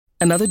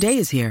Another day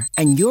is here,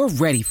 and you're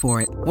ready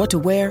for it. What to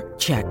wear?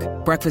 Check.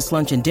 Breakfast,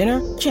 lunch, and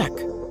dinner? Check.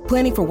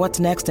 Planning for what's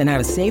next and how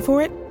to save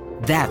for it?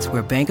 That's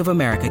where Bank of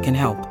America can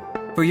help.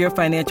 For your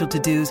financial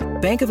to-dos,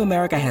 Bank of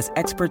America has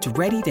experts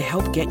ready to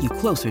help get you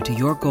closer to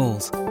your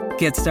goals.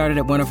 Get started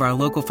at one of our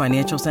local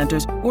financial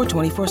centers or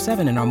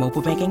 24/7 in our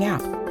mobile banking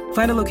app.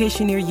 Find a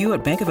location near you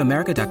at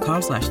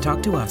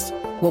bankofamerica.com/talktous.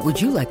 What would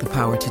you like the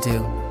power to do?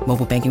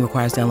 Mobile banking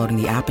requires downloading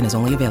the app and is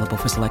only available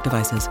for select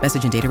devices.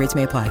 Message and data rates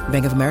may apply.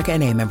 Bank of America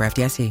N.A., member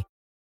FDIC.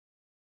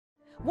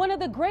 One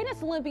of the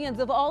greatest Olympians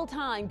of all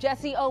time,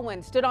 Jesse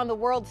Owens, stood on the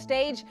world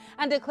stage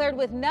and declared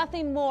with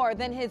nothing more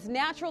than his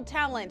natural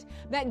talent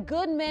that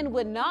good men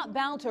would not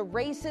bow to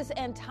racists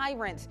and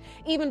tyrants.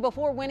 Even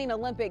before winning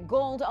Olympic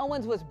gold,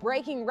 Owens was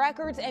breaking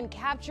records and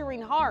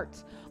capturing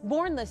hearts.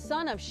 Born the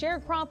son of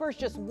sharecroppers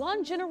just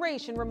one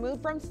generation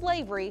removed from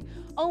slavery,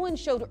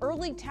 Owens showed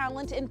early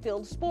talent in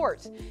field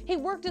sports. He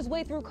worked his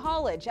way through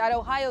college at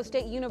Ohio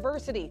State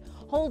University,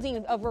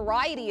 holding a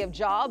variety of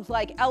jobs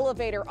like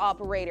elevator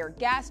operator,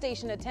 gas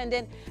station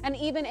attendant, and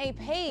even a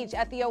page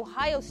at the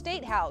Ohio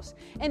State House.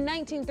 In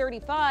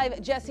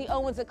 1935, Jesse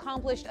Owens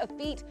accomplished a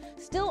feat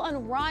still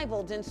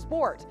unrivaled in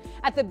sport.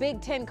 At the Big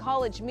Ten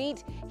college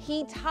meet,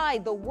 he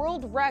tied the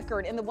world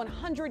record in the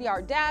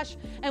 100-yard dash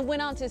and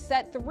went on to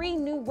set 3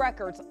 new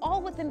records,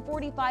 all within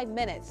 45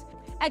 minutes.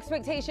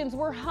 Expectations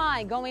were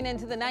high going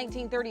into the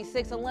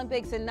 1936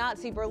 Olympics in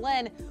Nazi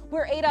Berlin,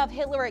 where Adolf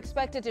Hitler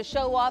expected to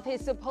show off his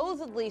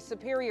supposedly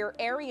superior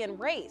Aryan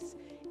race.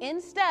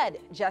 Instead,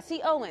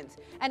 Jesse Owens,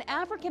 an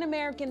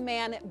African-American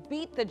man,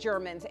 beat the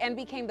Germans and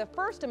became the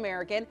first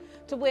American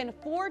to win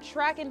 4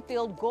 track and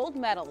field gold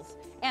medals,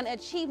 an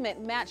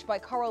achievement matched by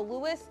Carl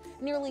Lewis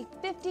nearly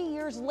 50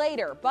 years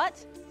later,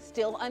 but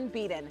still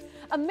unbeaten.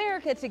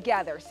 America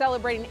together,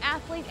 celebrating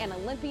athlete and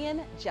Olympian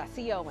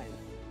Jesse Owens.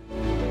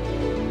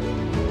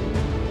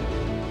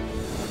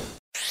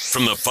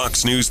 From the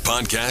Fox News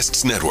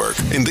Podcasts Network.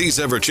 In these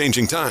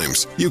ever-changing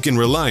times, you can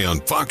rely on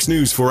Fox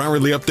News for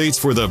hourly updates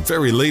for the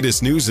very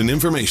latest news and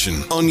information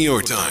on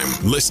your time.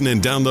 Listen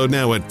and download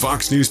now at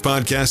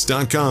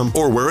foxnewspodcast.com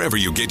or wherever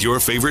you get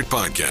your favorite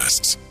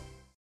podcasts.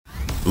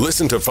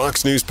 Listen to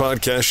Fox News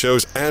Podcast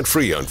shows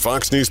ad-free on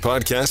Fox News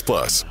Podcast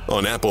Plus,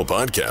 on Apple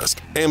Podcast,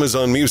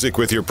 Amazon Music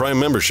with your Prime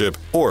membership,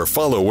 or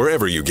follow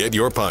wherever you get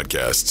your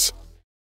podcasts.